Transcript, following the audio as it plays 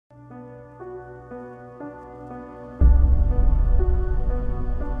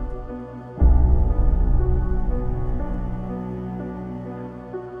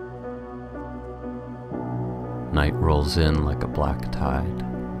night rolls in like a black tide,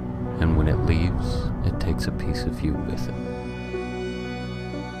 and when it leaves, it takes a piece of you with it.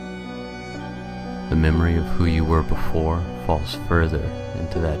 The memory of who you were before falls further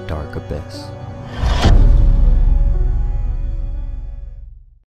into that dark abyss.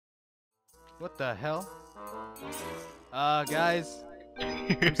 What the hell? Guys,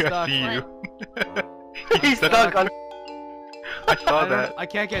 I'm stuck. He's stuck on. I saw that. I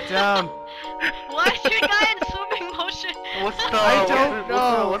can't get down. Why is your guy in swimming motion? What's the? I don't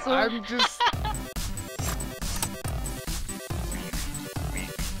know. What's the? I'm just.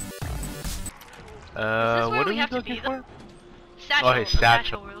 What are we looking for? Satchel. Oh, his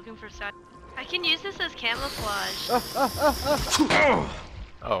satchel. We're looking for satchel. I can use this as camouflage.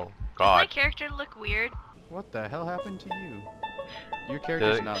 Oh Does God. my character look weird? What the hell happened to you? Your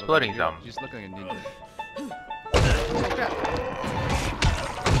character's The not exploding looking, zone. you just look like a ninja.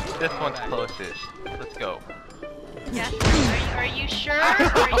 This one's closest. Let's go. Yes. Are you sure? Or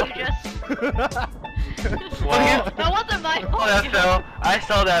are you just? Well, That wasn't my fault. oh, that fell. I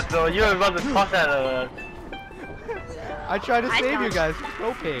saw that, Phil. You were about to toss that. I tried to I save thought- you guys.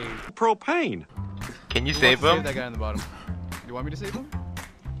 Propane. Propane. Can you Who save wants to him? Save that guy on the bottom. You want me to save him?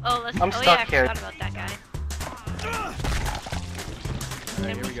 Oh, let's. I'm oh stuck yeah, here. I forgot about that guy.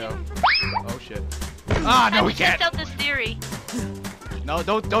 Alright, here we go. Oh shit. Ah, No, we test can't. out this theory. No,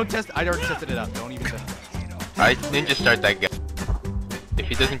 don't test. I already tested it out. Don't even test it. I ninja start that guy. If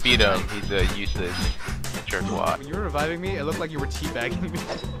he doesn't beat him, he's a useless jerkwad. When you were reviving me, it looked like you were teabagging me. My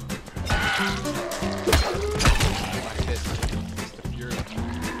fist. Fist of fury.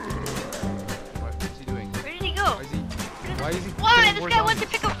 What is he doing? Where did he go? Why is he? Why? killing This more guy wants to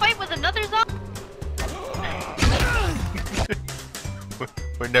zombies? pick a fight with another zombie.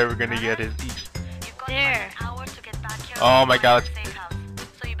 We're never gonna get his each. There. Oh my God.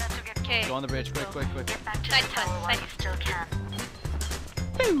 Okay. Go on the bridge, quick. Side touch.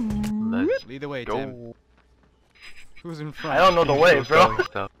 Let's Lead the way, go. Tim. Who's in front? I don't know the way, bro.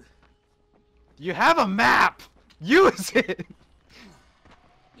 You have a map! Use it!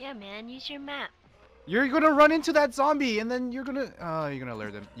 Yeah, man. Use your map. You're gonna run into that zombie and then you're gonna... Oh, you're gonna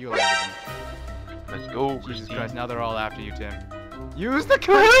alert them. You alerted them. Let's go, Jesus Christine. Christ, now they're all after you, Tim. Use the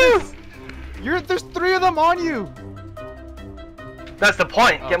curses! There's 3 of them on you! That's the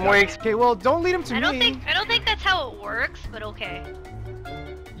point. Get more XP. Okay, well, don't lead them to I don't me. think that's how it works, but okay.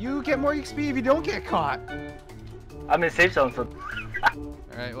 You get more XP if you don't get caught. I'm in safe zone, so.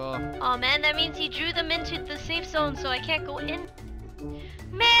 Alright, well... Oh man, that means he drew them into the safe zone, so I can't go in.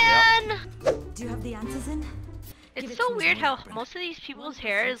 Man! Do you have the answers in? It's so weird how most of these people's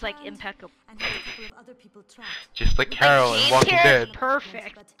hair is like impeccable. And have a couple of other people trapped. Just like Carol Like, in Walking Jane's hair is Dead.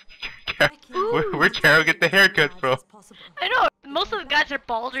 perfect. Where'd Carol get the haircut from? I know, most of the guys are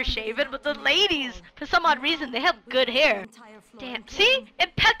bald or shaven, but the ladies, for some odd reason, they have good hair. Damn, see?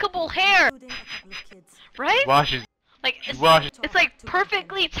 Impeccable hair! Right? Washes. Like, Wash- it's like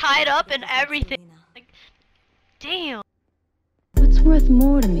perfectly tied up and everything. Like, damn. What's worth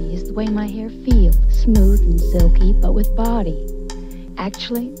more to me is the way my hair feels, smooth and silky, but with body.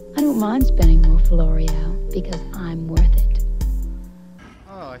 Actually, I don't mind spending more for L'Oreal, because I'm worth it.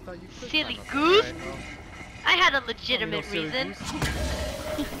 Oh, I thought you could Silly climb up. goose. Alright, well, I had a you legitimate know, silly reason. goose.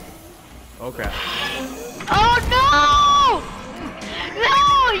 Oh crap. Oh no! No,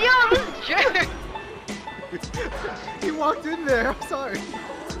 yo, this jerk! He walked in there, I'm sorry.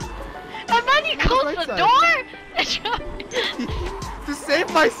 And then you closed right the side. door? To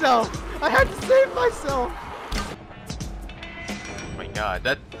save myself! I had to save myself! Oh my God,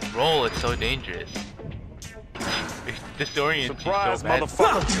 that roll is so dangerous. It disorients you Surprise, so bad.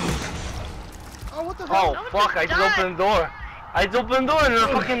 motherfucker. Oh, what the hell? Oh fuck! I just opened the door. I just opened the door and the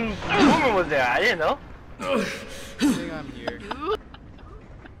fucking woman was there. I didn't know. I think I'm here.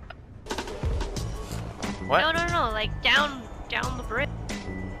 What? No, like down the bridge.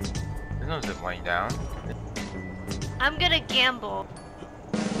 There's no zip line down. I'm gonna gamble.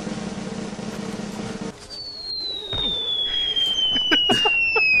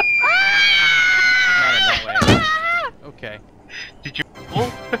 Not in that way. Okay. Did you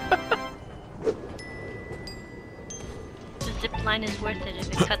pull? The zip line is worth it if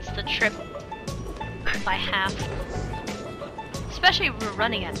it cuts the trip by half. Especially if we're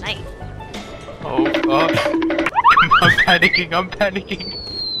running at night. Oh, I'm panicking. Calm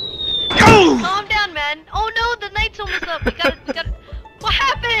down, man. Oh no, the night's almost up. We gotta. What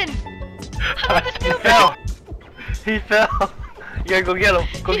happened? How did this dude fell. He fell. You gotta go get him.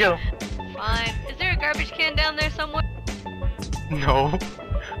 Go get him. Fine. Is there a garbage can down there somewhere? No.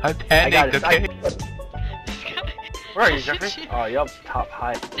 I I panicked, got it. okay? Where are you, Jeffrey? Oh, yup, top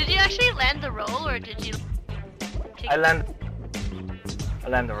high. Did you actually land the roll, or did you? take I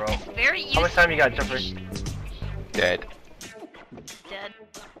land the roll. It's very useful. How much time you got, Jeffrey? Dead. Dead.